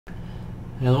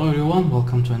Hello everyone,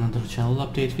 welcome to another channel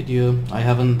update video. I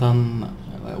haven't done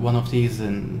one of these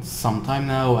in some time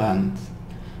now, and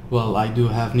well, I do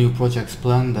have new projects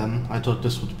planned and I thought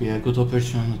this would be a good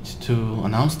opportunity to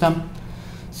announce them.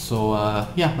 So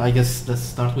yeah, I guess let's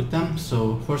start with them.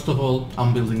 So first of all,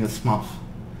 I'm building a SMuFF.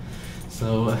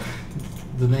 So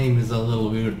the name is a little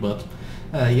weird, but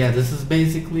yeah, this is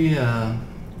basically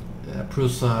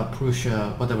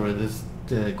Prussia, whatever it is,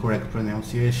 the correct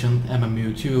pronunciation,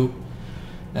 MMU2,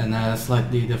 and a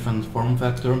slightly different form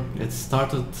factor. It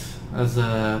started as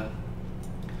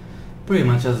pretty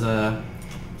much as a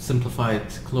simplified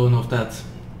clone of that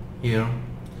here.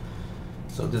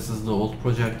 So this is the old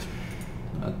project.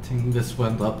 I think this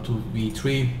went up to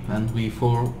V3, and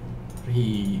V4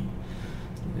 he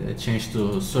changed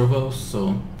to servos.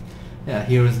 So yeah,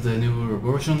 here is the newer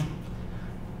version.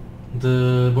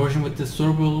 The version with the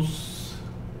servos,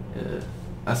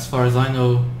 as far as I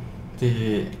know,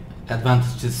 the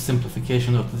advantage is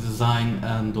simplification of the design,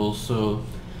 and also,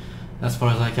 as far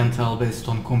as I can tell based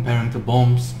on comparing the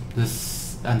bombs,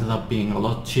 this ended up being a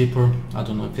lot cheaper. I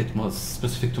don't know if it was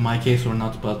specific to my case or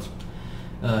not, but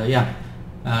yeah.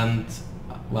 And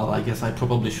well, I guess I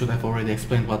probably should have already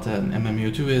explained what an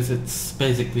MMU2 is. It's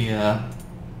basically a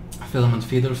filament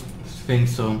feeder thing,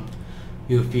 so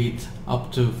you feed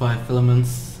up to 5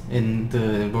 filaments. In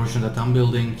the version that I'm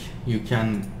building, you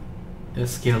can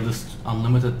scale this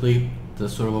unlimitedly. The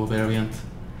servo variant,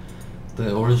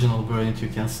 the original variant, you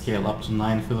can scale up to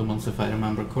 9 filaments if I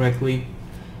remember correctly,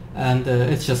 and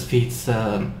it just feeds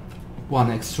one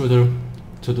extruder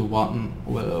to the one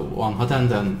hot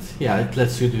end, and yeah, it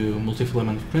lets you do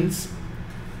multi-filament prints,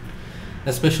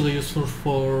 especially useful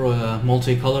for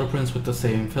multicolor prints with the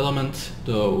same filament.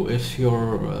 Though if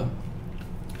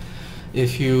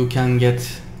you can get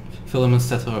filaments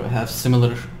that have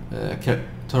similar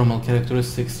thermal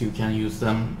characteristics, you can use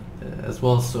them as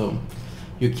well. So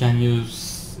you can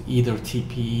use either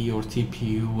TPE or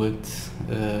TPU with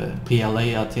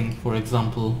PLA, I think, for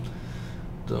example,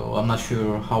 though I'm not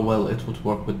sure how well it would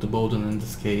work with the Bowden in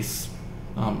this case.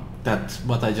 That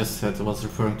what I just said was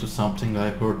referring to something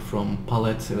I heard from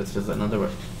Palette, which is another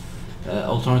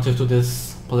alternative to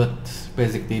this. Palette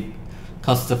basically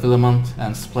cuts the filament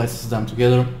and splices them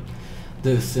together.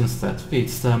 This instead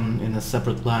feeds them in a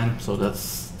separate line, so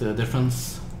that's the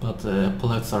difference. But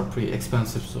palettes are pretty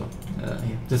expensive, so yeah,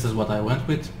 this is what I went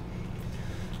with.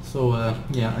 So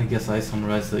yeah, I guess I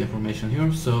summarized the information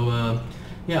here. So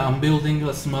yeah, I'm building a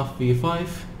SMuFF V5.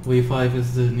 V5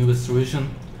 is the newest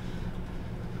revision.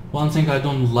 One thing I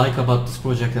don't like about this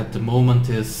project at the moment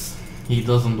is he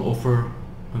doesn't offer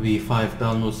V5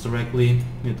 downloads directly.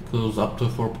 It goes up to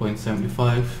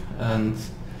 4.75, and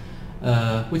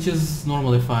which is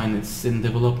normally fine. It's in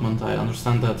development, I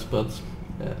understand that, but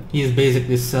he is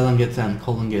basically selling it and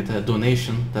calling it a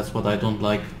donation. That's what I don't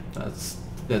like. That's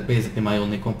basically my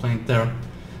only complaint there.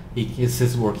 It's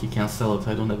his work, he can sell it,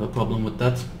 I don't have a problem with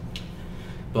that.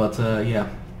 But yeah,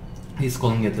 he's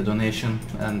calling it a donation,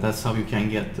 and that's how you can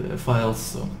get files.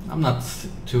 So I'm not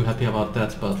too happy about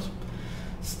that, but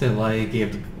still, I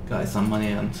gave the guy some money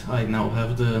and I now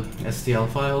have the STL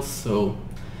files. So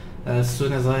as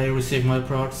soon as I receive my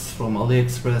parts from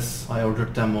AliExpress, I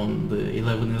ordered them on the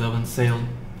 11/11 sale.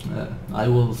 I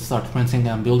will start printing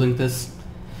and building this.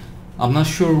 I'm not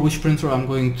sure which printer I'm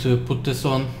going to put this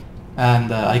on,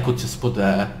 and I could just put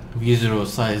a V0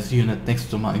 size unit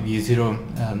next to my V0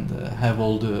 and have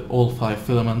all 5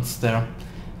 filaments there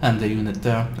and the unit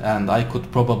there, and I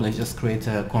could probably just create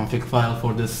a config file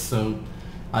for this, so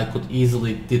I could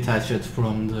easily detach it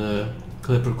from the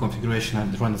Clipper configuration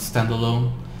and run it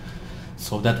standalone.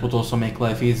 So that would also make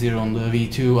life easier on the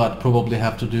V2. I'd probably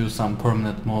have to do some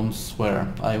permanent mods where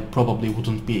I probably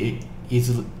wouldn't be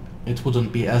it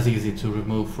wouldn't be as easy to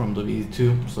remove from the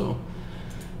V2. So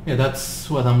yeah, that's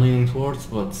what I'm leaning towards,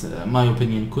 but my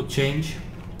opinion could change.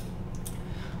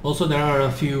 Also, there are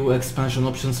a few expansion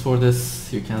options for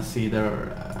this. You can see there are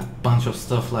a bunch of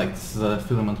stuff like the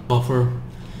filament buffer.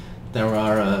 There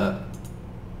are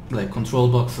like control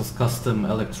boxes, custom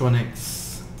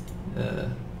electronics,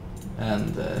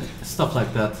 and stuff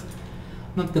like that.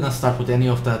 I'm not gonna start with any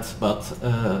of that, but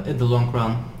in the long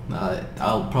run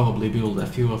I'll probably build a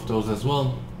few of those as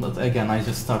well. But again, I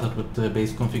just started with the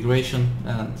base configuration,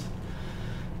 and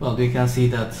well, you can see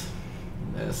that.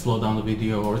 Slow down the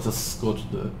video or just go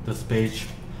to this page.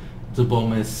 The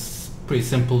bomb is pretty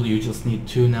simple. You just need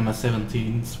 2 NEMA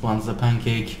 17s, one's a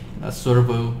pancake, a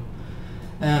servo,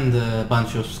 and a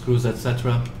bunch of screws,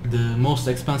 etc. The most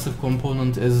expensive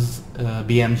component is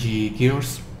BMG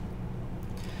gears.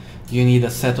 You need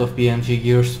a set of BMG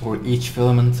gears for each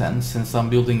filament, and since I'm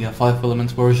building a 5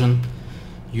 filament version,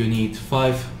 you need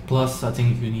 5 plus, I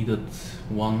think you needed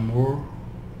one more,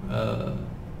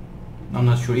 I'm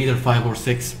not sure, either 5 or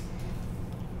 6.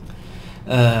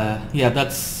 Yeah,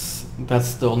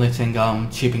 that's the only thing I'm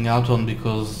cheaping out on,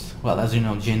 because, well, as you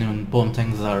know, genuine bone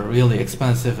things are really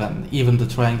expensive, and even the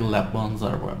triangle lab ones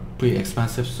are pretty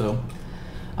expensive, so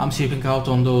I'm cheaping out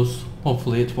on those.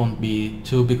 Hopefully it won't be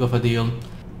too big of a deal.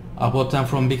 I bought them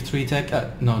from Big 3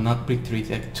 Tech, no, not Big 3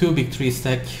 Tech, 2 Big 3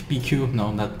 Tech, BQ,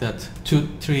 no, not that, 2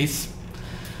 trees,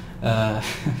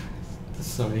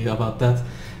 sorry about that,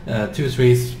 2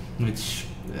 trees, which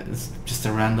is just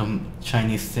a random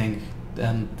Chinese thing,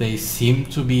 and they seem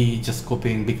to be just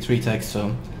copying Big 3 Tech,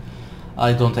 so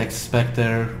I don't expect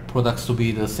their products to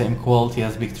be the same quality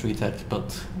as Big 3 Tech,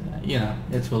 but yeah,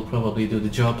 it will probably do the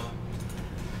job.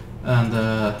 And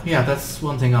yeah, that's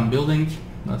one thing I'm building.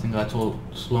 I think I told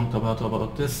long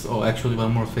about this. Oh, actually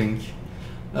one more thing.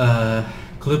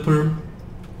 Clipper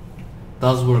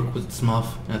does work with SMuFF,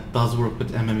 it does work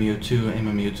with MMU2,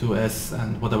 MMU2S,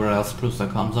 and whatever else Prusa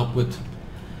comes up with.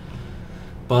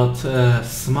 But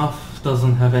SMuFF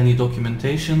doesn't have any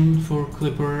documentation for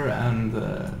Clipper, and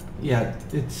yeah,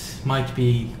 it might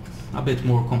be a bit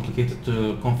more complicated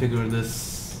to configure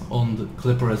this on the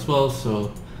Clipper as well.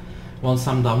 So once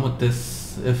I'm done with this,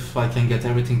 if I can get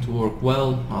everything to work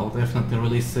well, I'll definitely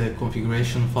release a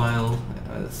configuration file.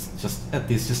 It's just, at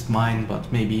least just mine, but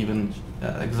maybe even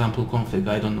example config,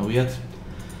 I don't know yet.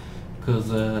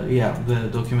 Because yeah, the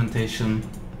documentation,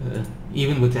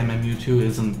 even with MMU2,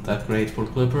 isn't that great for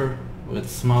Clipper. With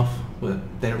SMuFF, but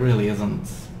there really isn't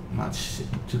much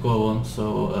to go on.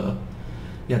 So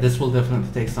yeah, this will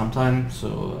definitely take some time.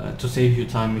 So to save you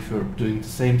time if you're doing the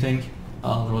same thing,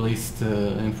 I'll release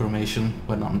the information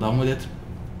when I'm done with it.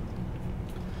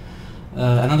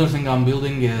 Another thing I'm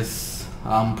building is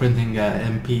I'm building a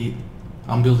MPCNC.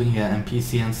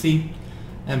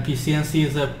 MPCNC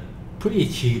is a pretty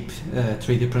cheap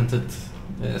 3D printed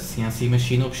CNC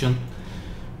machine option.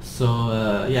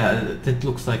 So yeah, it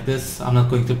looks like this. I'm not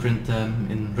going to print them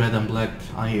in red and black.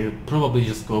 I probably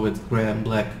just go with gray and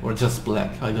black, or just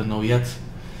black, I don't know yet.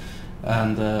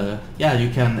 And yeah, you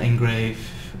can engrave,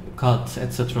 cut,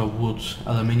 etc. wood,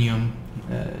 aluminium,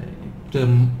 the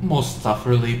most stuff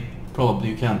really. Probably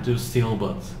you can't do steel,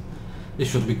 but it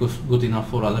should be good enough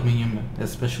for aluminium,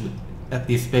 especially, at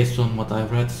least based on what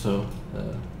I've read. So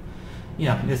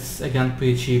yeah, it's again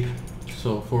pretty cheap.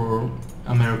 So for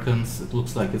Americans it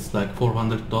looks like it's like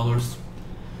 $400.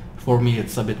 For me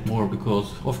it's a bit more,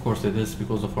 because of course it is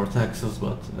because of our taxes,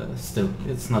 but still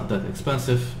it's not that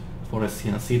expensive for a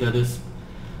CNC, that is.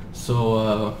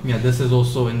 So yeah, this is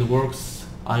also in the works.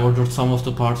 I ordered some of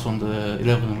the parts on the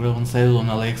 11/11 sale on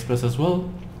AliExpress as well,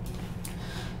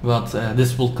 but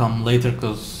this will come later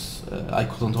because I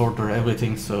couldn't order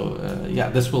everything. So yeah,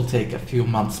 this will take a few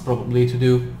months probably to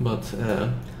do, but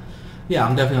yeah,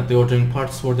 I'm definitely ordering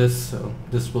parts for this, so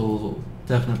this will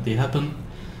definitely happen.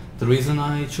 The reason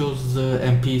I chose the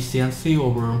MPCNC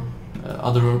over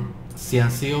other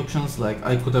CNC options, like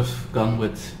I could have gone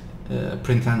with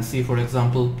Print NC, for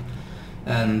example,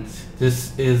 and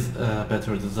this is a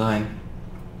better design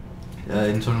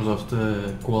in terms of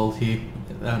the quality,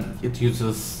 and it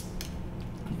uses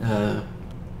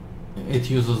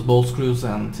bolt screws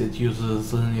and it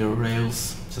uses linear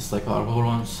rails, just like our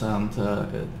Vorons, and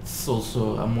it's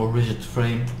also a more rigid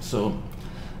frame. So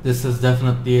this is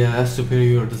definitely a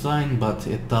superior design, but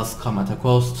it does come at a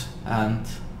cost, and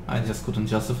I just couldn't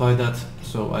justify that,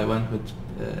 so I went with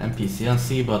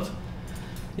MPCNC. But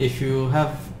if you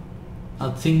have,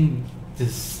 I think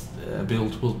this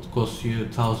build will cost you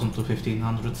 1,000 to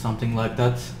 1,500, something like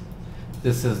that.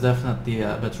 This is definitely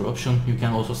a better option. You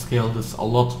can also scale this a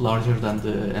lot larger than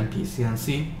the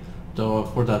MPCNC, though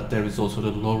for that there is also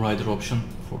the lowrider option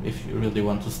for if you really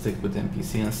want to stick with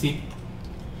MPCNC.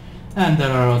 And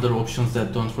there are other options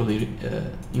that don't really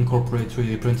incorporate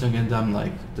 3D printing in them,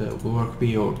 like the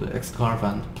WorkBee or the X-Carve,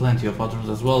 and plenty of others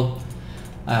as well.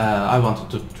 I wanted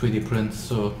to 3D print,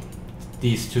 so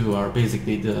these two are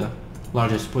basically the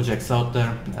largest projects out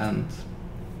there, and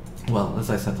well, as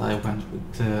I said, I went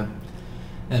with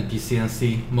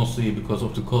MPCNC mostly because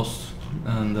of the cost.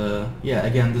 And yeah,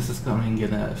 again, this is coming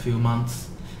in a few months.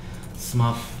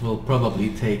 SMuFF will probably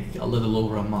take a little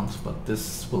over a month, but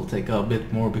this will take a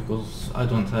bit more because I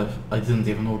didn't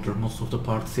even order most of the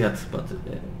parts yet, but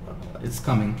it's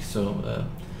coming. So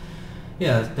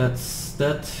yeah, that's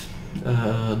that.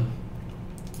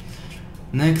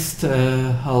 Next,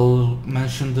 I'll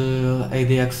mention the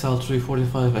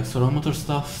ADXL345 accelerometer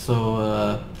stuff.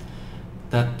 So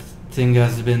that thing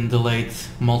has been delayed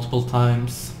multiple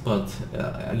times, but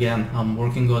again, I'm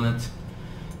working on it.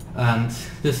 And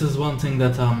this is one thing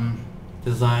that I'm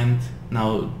designed.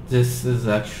 Now this is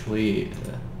actually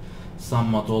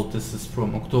somewhat old. This is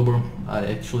from October. I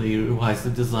actually revised the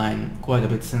design quite a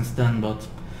bit since then, but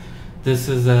this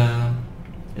is a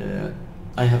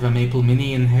I have a Maple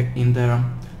Mini in there.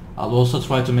 I'll also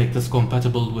try to make this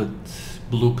compatible with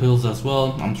blue pills as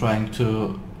well. I'm trying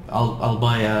to I'll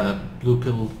buy a blue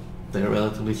pill, they're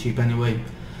relatively cheap anyway,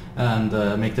 and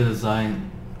make the design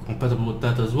compatible with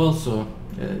that as well. So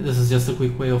this is just a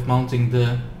quick way of mounting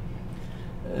the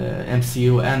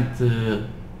MCU and the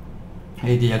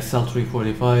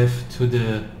ADXL345 to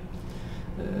the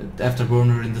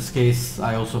afterburner. In this case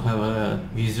I also have a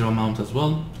V0 mount as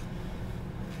well.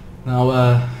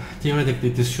 Now theoretically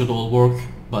this should all work,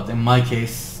 but in my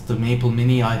case the Maple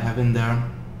Mini I have in there,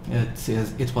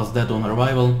 it was dead on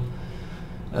arrival.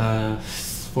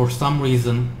 For some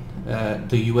reason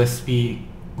the USB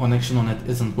connection on it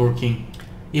isn't working.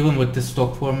 Even with the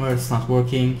stock firmware it's not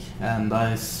working, and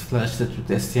I flashed it with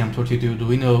STM32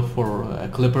 Arduino for a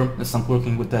clipper. It's not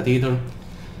working with that either.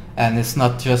 And it's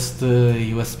not just the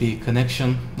USB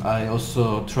connection. I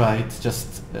also tried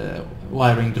just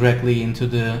wiring directly into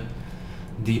the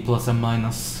D plus and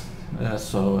minus.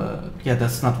 Yeah,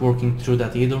 that's not working through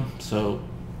that either. So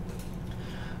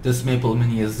this Maple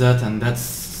Mini is that, and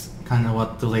that's kind of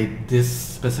what delayed this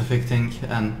specific thing,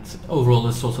 and overall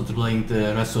it's also delaying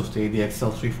the rest of the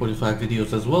ADXL345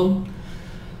 videos as well.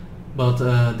 But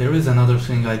there is another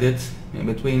thing I did in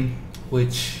between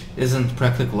which isn't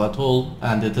practical at all,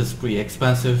 and it is pretty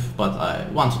expensive, but I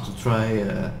wanted to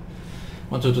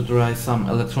try some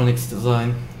electronics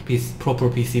design, proper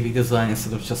PCB design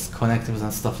instead of just connectives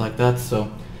and stuff like that. So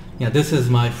yeah, this is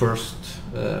my first,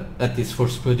 at least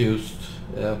first produced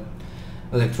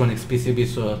electronics PCB.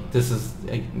 So this is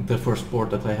the first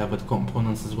board that I have with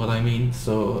components is what I mean.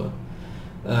 So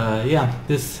yeah,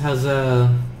 this has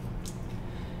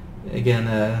again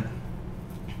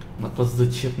what was the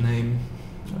chip name?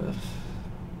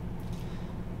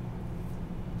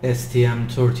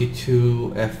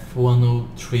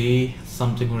 STM32F103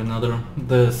 something or another.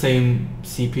 The same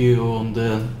CPU on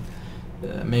the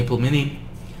Maple Mini,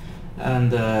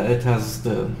 and it has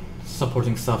the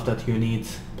supporting stuff that you need,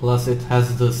 plus it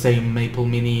has the same Maple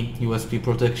Mini USB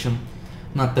protection.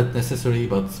 Not that necessary,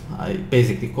 but I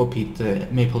basically copied the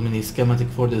Maple Mini schematic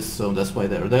for this, so that's why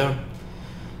they're there.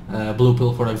 Blue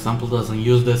Pill, for example, doesn't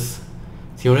use this.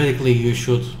 Theoretically you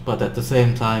should, but at the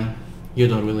same time you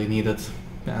don't really need it,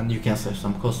 and you can save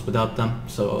some cost without them.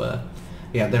 So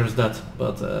yeah, there's that.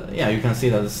 But yeah, you can see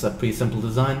that it's a pretty simple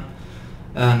design,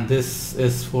 and this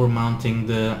is for mounting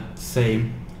the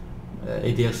same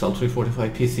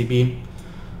ADXL345 PCB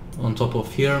on top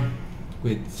of here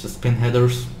with just pin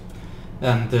headers,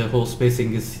 and the whole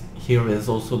spacing is here is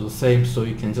also the same, so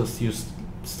you can just use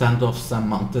standoffs and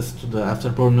mount this to the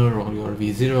afterburner or your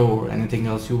V0 or anything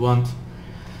else you want.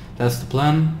 That's the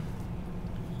plan.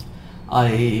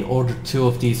 I ordered 2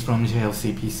 of these from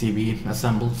JLC PCB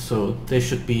assembled, so they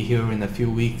should be here in a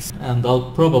few weeks, and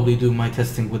I'll probably do my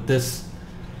testing with this.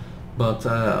 But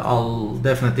I'll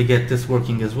definitely get this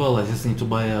working as well. I just need to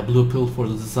buy a blue pill for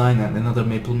the design and another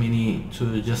Maple Mini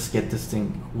to just get this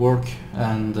thing work.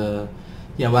 And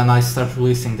yeah, when I start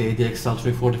releasing the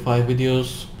ADXL345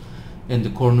 videos, in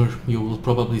the corner you will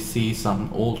probably see some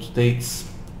old dates,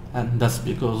 and that's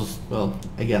because, well,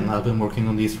 again, I've been working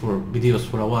on these videos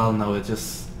for a while now. It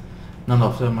just, none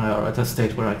of them are at a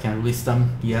state where I can release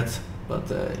them yet. But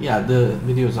yeah, the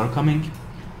videos are coming,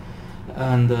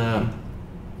 and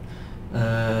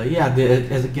yeah,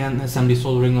 again, assembly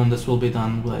soldering on this will be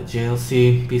done by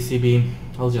JLC PCB.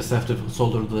 I'll just have to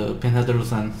solder the pin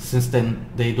headers, and since then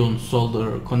they don't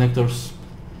solder connectors,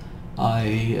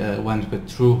 I went with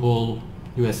through hole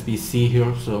USB-C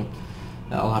here, so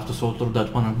I'll have to solder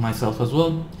that one myself as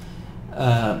well.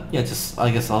 Yeah, just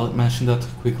I guess I'll mention that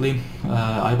quickly.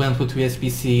 I went with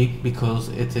USB-C because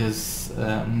it is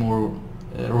a more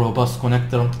robust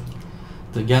connector.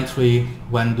 The gantry,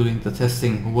 when doing the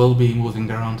testing, will be moving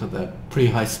around at a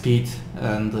pretty high speed,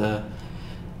 and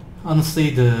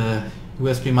honestly the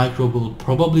USB micro will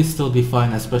probably still be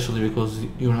fine, especially because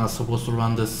you're not supposed to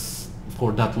run this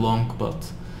for that long.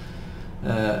 But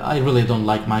I really don't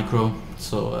like micro,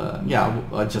 so yeah,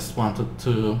 I just wanted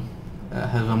to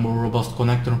have a more robust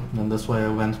connector, and that's why I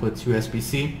went with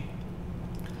USB-C.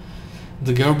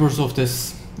 The Gerbers of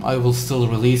this I will still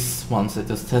release once it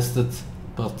is tested,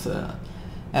 but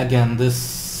again,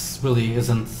 this really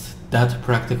isn't that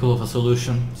practical of a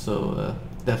solution, so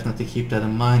definitely keep that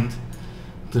in mind.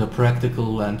 The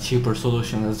practical and cheaper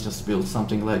solution is just build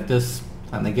something like this,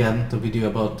 and again, the video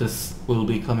about this will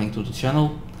be coming to the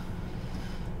channel.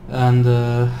 And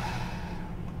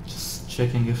just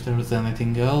checking if there is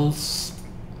anything else.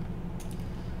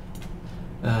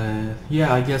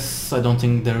 Yeah, I guess I don't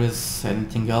think there is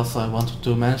anything else I wanted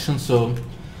to mention. So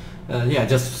yeah,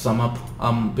 just to sum up,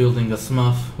 I'm building a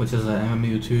SMuFF, which is an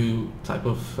MMU2 type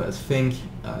of thing,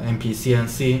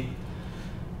 MPCNC.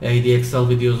 ADXL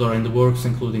videos are in the works,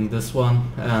 including this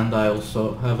one, and I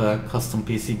also have a custom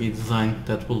PCB design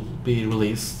that will be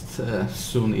released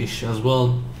soon-ish as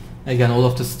well. Again, all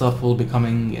of this stuff will be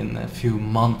coming in a few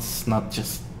months, not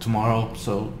just tomorrow,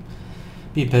 so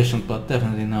be patient, but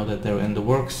definitely know that they're in the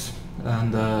works.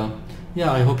 And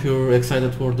yeah, I hope you're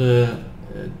excited for the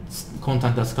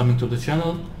content that's coming to the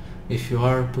channel. If you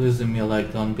are, please leave me a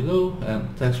like down below,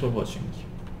 and thanks for watching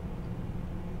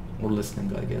or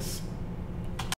listening, I guess.